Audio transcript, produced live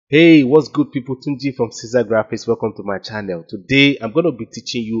Hey, what's good people? Tunji from Ceasar Graphix. Welcome to my channel. Today, I'm going to be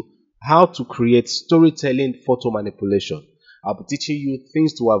teaching you how to create storytelling photo manipulation. I'll be teaching you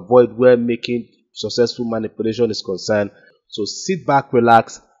things to avoid where making successful manipulation is concerned. So sit back,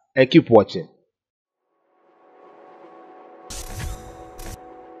 relax, and keep watching.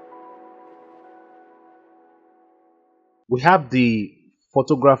 We have the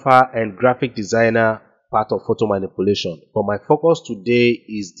photographer and graphic designer part of photo manipulation, but my focus today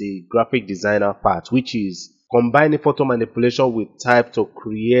is the graphic designer part, which is combining photo manipulation with type to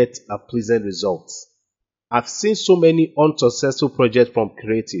create a pleasant result. I've seen so many unsuccessful projects from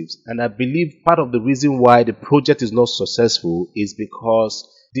creatives, and I believe part of the reason why the project is not successful is because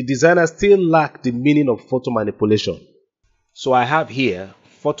the designers still lack the meaning of photo manipulation. So I have here,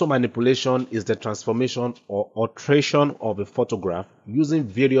 photo manipulation is the transformation or alteration of a photograph using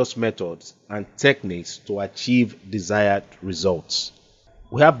various methods and techniques to achieve desired results.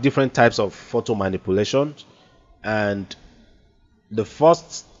 We have different types of photo manipulation, and the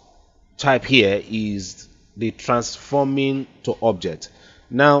first type here is the transforming to object.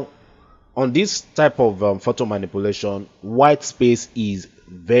 Now, on this type of photo manipulation, white space is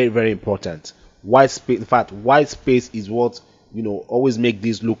very important. White space, in fact, white space is what always make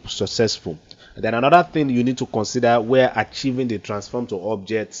this look successful. And then another thing you need to consider where achieving the transform to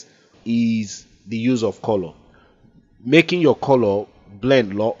objects is the use of color. Making your color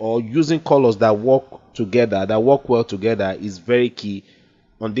blend or using colors that work together, that work well together, is very key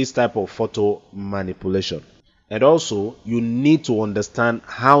on this type of photo manipulation. And also, you need to understand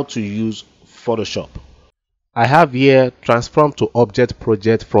how to use Photoshop. I have here transform to object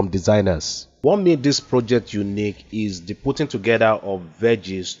project from designers. What made this project unique is the putting together of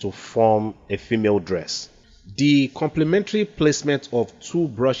veggies to form a female dress. The complementary placement of two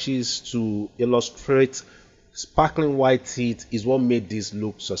brushes to illustrate sparkling white teeth is what made this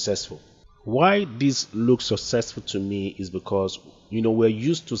look successful. Why this looks successful to me is because we're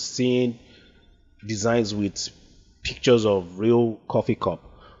used to seeing designs with pictures of real coffee cup,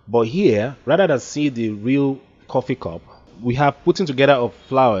 but here, rather than see the real coffee cup, we have putting together of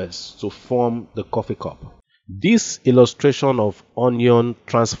flowers to form the coffee cup. This illustration of onion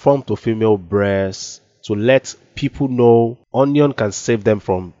transformed to female breast to let people know onion can save them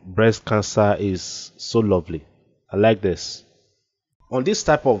from breast cancer is so lovely. I like this. On this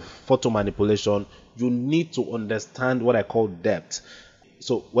type of photo manipulation, you need to understand what I call depth.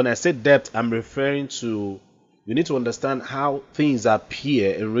 So when I say depth, I'm referring to you need to understand how things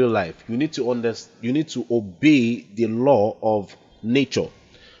appear in real life. You need to obey the law of nature,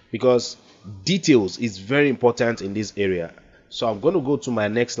 because details is very important in this area. So I'm going to go to my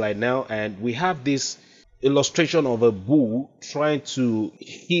next slide now, and we have this illustration of a bull trying to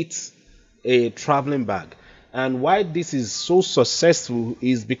hit a traveling bag. And why this is so successful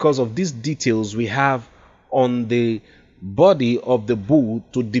is because of these details we have on the body of the bull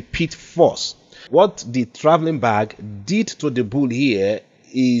to depict force. What the traveling bag did to the bull here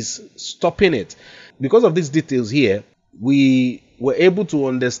is stopping it. Because of these details here, we were able to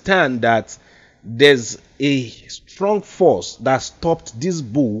understand that there's a strong force that stopped this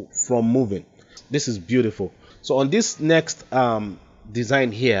bull from moving. This is beautiful. So on this next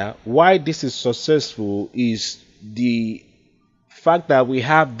design here, why this is successful is the fact that we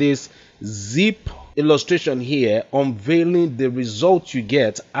have this zip illustration here unveiling the result you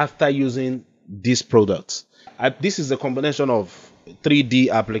get after using these products. This is a combination of 3D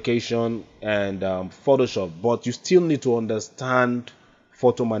application and Photoshop, but you still need to understand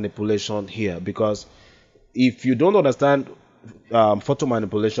photo manipulation here, because if you don't understand photo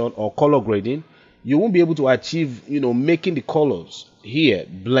manipulation or color grading, you won't be able to achieve making the colors here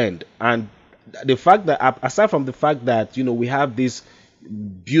blend. And the fact that aside from the fact that we have this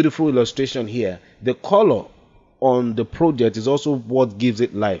beautiful illustration here, the color on the project is also what gives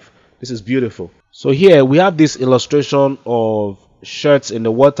it life. This is beautiful. So here we have this illustration of shirts in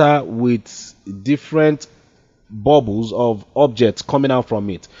the water with different bubbles of objects coming out from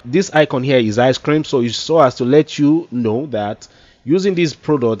it. This icon here is ice cream, so it's so as to let you know that using this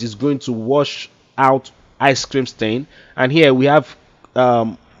product is going to wash out ice cream stain. And here we have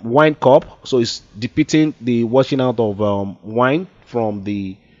wine cup, so it's depicting the washing out of wine from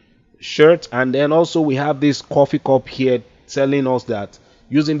the shirt. And then also we have this coffee cup here telling us that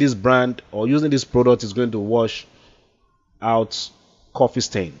using this brand or using this product is going to wash out coffee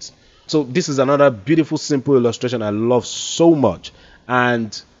stains. So this is another beautiful simple illustration I love so much.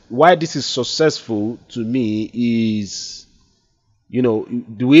 And why this is successful to me is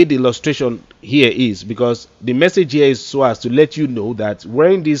the way the illustration here is, because the message here is so as to let you know that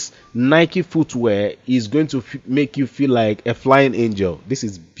wearing this Nike footwear is going to make you feel like a flying angel. This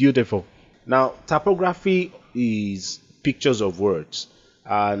is beautiful. Now, typography is pictures of words,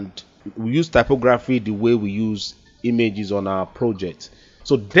 and we use typography the way we use images on our project.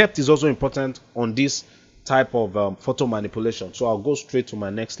 So depth is also important on this type of photo manipulation. So I'll go straight to my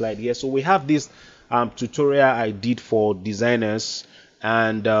next slide here. So we have this tutorial I did for designers,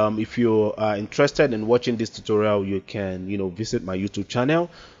 and if you are interested in watching this tutorial, you can visit my YouTube channel.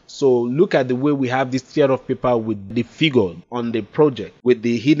 So look at the way we have this tier of paper with the figure on the project with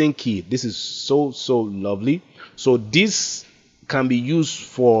the hidden key. This is so lovely. So this can be used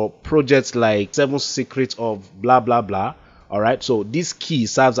for projects like 7 secrets of blah blah blah. All right, so this key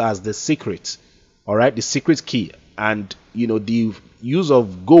serves as the secret, all right, the secret key. And the use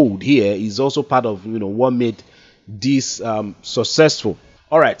of gold here is also part of what made this successful.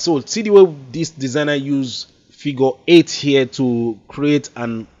 All right, so see the way this designer used figure 8 here to create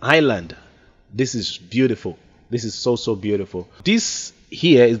an island. This is beautiful. This is so beautiful. This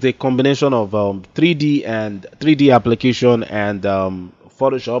here is the combination of 3D application and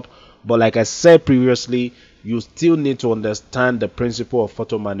Photoshop. But like I said previously, you still need to understand the principle of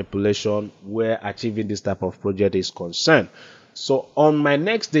photo manipulation where achieving this type of project is concerned. So on my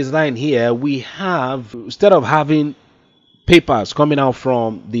next design here, we have, instead of having papers coming out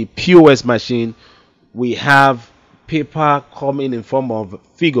from the POS machine, we have paper coming in form of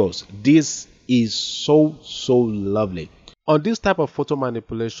figures. This is so lovely. On this type of photo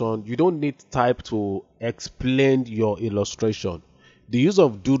manipulation, you don't need type to explain your illustration. The use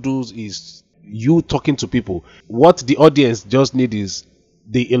of doodles is you talking to people. What the audience just need is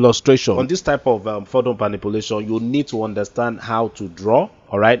the illustration. On this type of photo manipulation, you need to understand how to draw.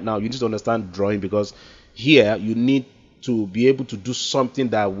 All right, now you need to understand drawing, because here you need to be able to do something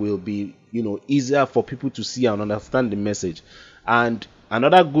that will be easier for people to see and understand the message. And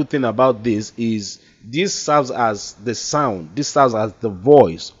another good thing about this is this serves as the sound, this serves as the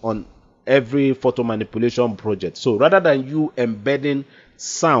voice on every photo manipulation project. So rather than you embedding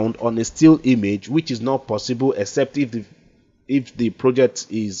sound on a still image, which is not possible except if the project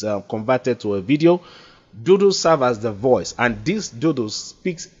is converted to a video, doodles serve as the voice, and this doodle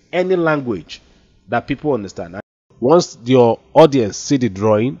speaks any language that people understand. And once your audience see the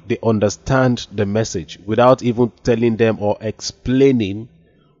drawing, they understand the message without even telling them or explaining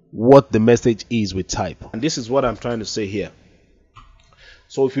what the message is with type. And this is what I'm trying to say here.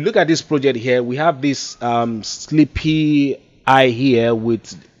 So if you look at this project here, we have this sleepy eye here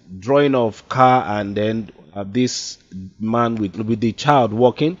with drawing of car, and then this man with the child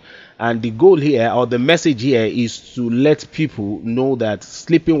walking. And the goal here, or the message here, is to let people know that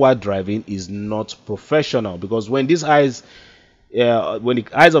sleeping while driving is not professional. Because when these eyes, when the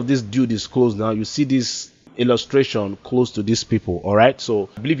eyes of this dude is closed now, you see this illustration close to these people. All right, so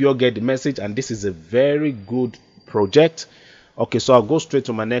I believe you all get the message, and this is a very good project. Okay, so I'll go straight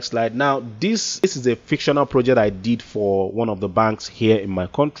to my next slide. Now this is a fictional project I did for one of the banks here in my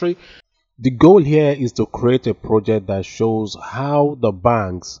country. The goal here is to create a project that shows how the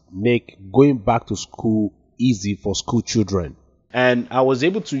banks make going back to school easy for school children. And I was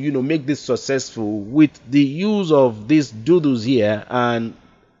able to make this successful with the use of these doodles here, and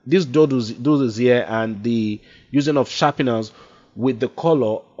these doodles here, and the using of sharpeners with the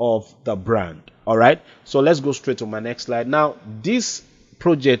color of the brand. All right, so let's go straight to my next slide. Now this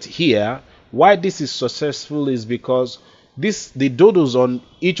project here, why this is successful is because the doodles on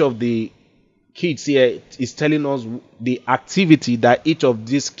each of the kids here is telling us the activity that each of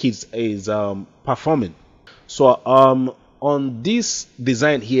these kids is performing. So on this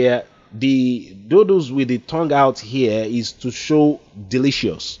design here, the doodles with the tongue out here is to show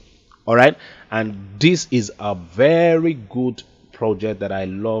delicious. All right, and this is a very good project that I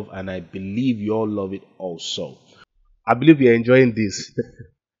love, and I believe you all love it also. I believe you're enjoying this.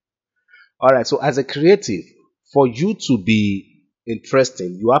 All right, so as a creative, for you to be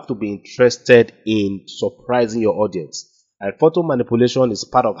interesting, you have to be interested in surprising your audience, and photo manipulation is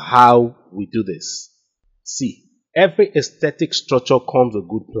part of how we do this. See, every aesthetic structure comes with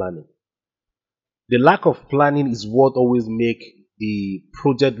good planning. The lack of planning is what always makes the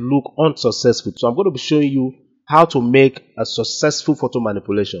project look unsuccessful. So I'm going to be showing you how to make a successful photo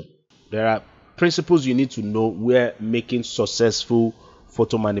manipulation. There are principles you need to know where making successful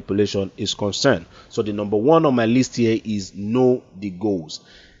photo manipulation is concerned. So the number one on my list here is know the goals.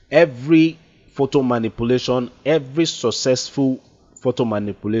 Every photo manipulation, every successful photo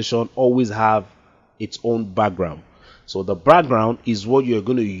manipulation always have its own background. So the background is what you're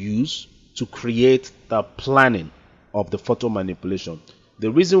going to use to create the planning. of the photo manipulation.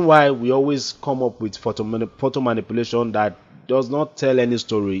 The reason why we always come up with photo manipulation that does not tell any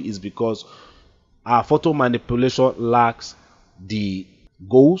story is because our photo manipulation lacks the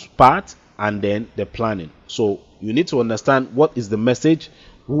goals part and then the planning. So you need to understand what is the message,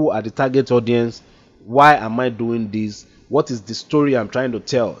 who are the target audience, why am I doing this, what is the story I'm trying to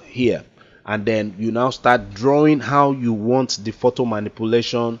tell here, and then you now start drawing how you want the photo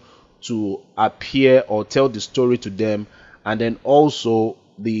manipulation to appear or tell the story to them, and then also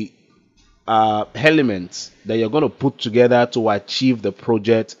the elements that you're going to put together to achieve the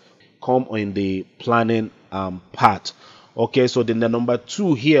project come in the planning part. Okay, so then the number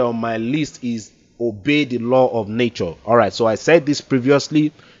 2 here on my list is obey the law of nature. All right, so I said this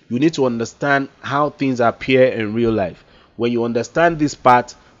previously. You need to understand how things appear in real life. When you understand this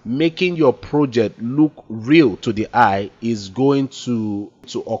part, making your project look real to the eye is going to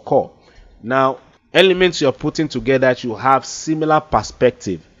occur. Now, elements you're putting together should have similar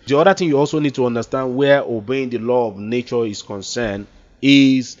perspective. The other thing you also need to understand where obeying the law of nature is concerned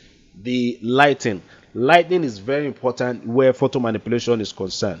is the lighting. Lighting is very important where photo manipulation is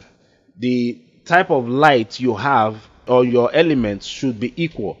concerned. The type of light you have or your elements should be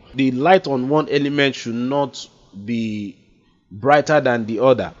equal. The light on one element should not be brighter than the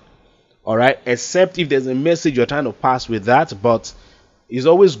other. All right, except if there's a message you're trying to pass with that, but it's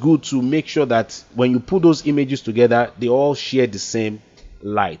always good to make sure that when you put those images together, they all share the same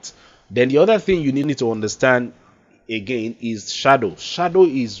light. Then the other thing you need to understand again is shadow. Shadow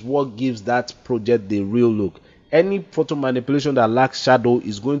is what gives that project the real look. Any photo manipulation that lacks shadow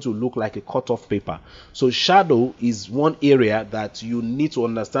is going to look like a cut off paper. So shadow is one area that you need to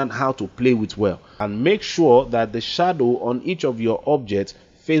understand how to play with well, and make sure that the shadow on each of your objects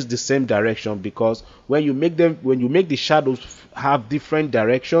face the same direction, because when you make the shadows have different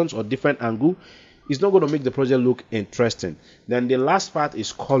directions or different angle, it's not going to make the project look interesting. Then the last part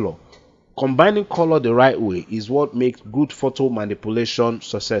is color. Combining color the right way is what makes good photo manipulation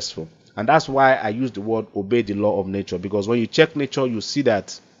successful. And that's why I use the word obey the law of nature, because when you check nature, you see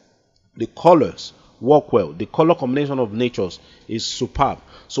that the colors work well. The color combination of natures is superb.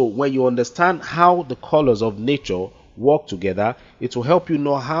 So when you understand how the colors of nature work together, it will help you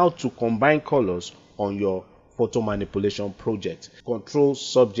know how to combine colors on your photo manipulation project. Control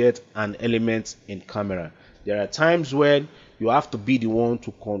subject and elements in camera. There are times when you have to be the one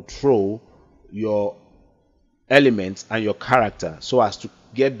to control your elements and your character so as to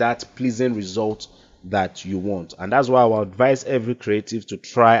get that pleasing result that you want. And that's why I would advise every creative to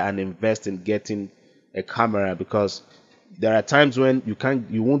try and invest in getting a camera, because there are times when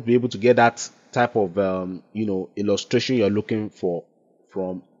you won't be able to get that type of illustration you're looking for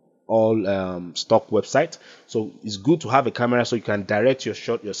from all stock websites. So it's good to have a camera so you can direct your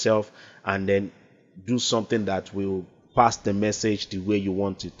shot yourself and then do something that will pass the message the way you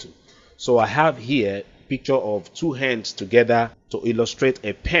want it to. So I have here a picture of two hands together to illustrate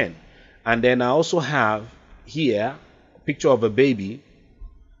a pen, and then I also have here a picture of a baby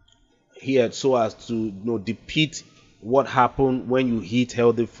here so as to depict what happened when you eat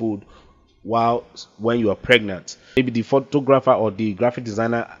healthy food when you are pregnant. Maybe the photographer or the graphic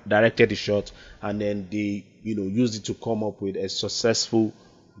designer directed the shot, and then they used it to come up with a successful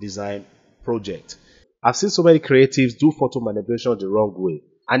design project. I've seen so many creatives do photo manipulation the wrong way.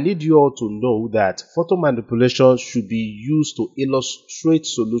 I need you all to know that photo manipulation should be used to illustrate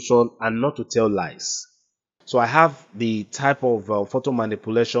solution and not to tell lies. So I have the type of photo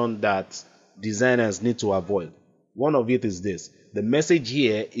manipulation that designers need to avoid. One of it is this. The message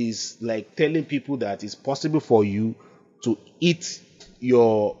here is like telling people that it's possible for you to eat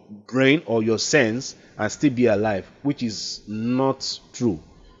your brain or your sense and still be alive, which is not true.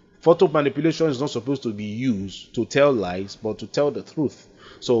 Photo manipulation is not supposed to be used to tell lies, but to tell the truth.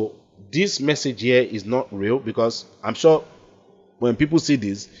 So this message here is not real, because I'm sure when people see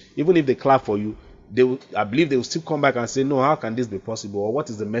this, even if they clap for you, I believe they will still come back and say, no, how can this be possible? Or what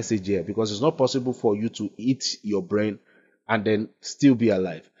is the message here? Because it's not possible for you to eat your brain and then still be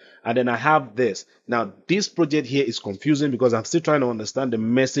alive. And then I have this. Now, this project here is confusing because I'm still trying to understand the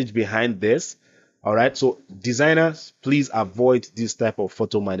message behind this. All right. So designers, please avoid this type of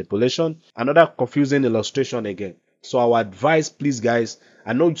photo manipulation. Another confusing illustration again. So our advice, please, guys,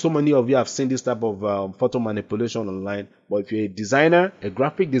 I know so many of you have seen this type of photo manipulation online, but if you're a designer, a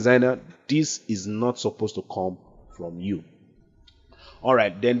graphic designer, this is not supposed to come from you. All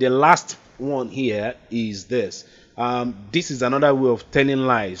right, then the last one here is this. This is another way of telling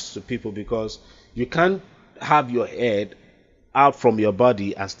lies to people, because you can't have your head out from your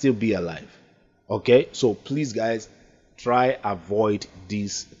body and still be alive. Okay, so please, guys, try avoid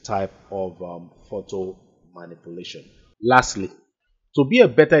this type of photo manipulation. Lastly, to be a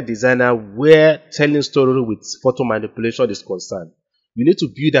better designer where telling story with photo manipulation is concerned, you need to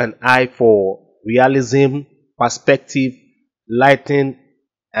build an eye for realism, perspective, lighting,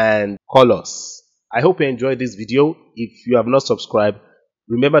 and colors. I hope you enjoyed this video. If you have not subscribed,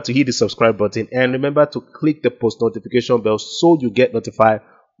 remember to hit the subscribe button and remember to click the post notification bell so you get notified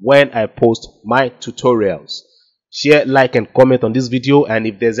when I post my tutorials. Share, like, and comment on this video, and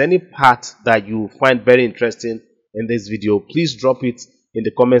if there's any part that you find very interesting in this video, please drop it in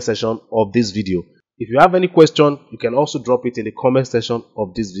the comment section of this video. If you have any question, you can also drop it in the comment section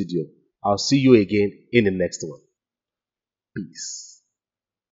of this video. I'll see you again in the next one. Peace.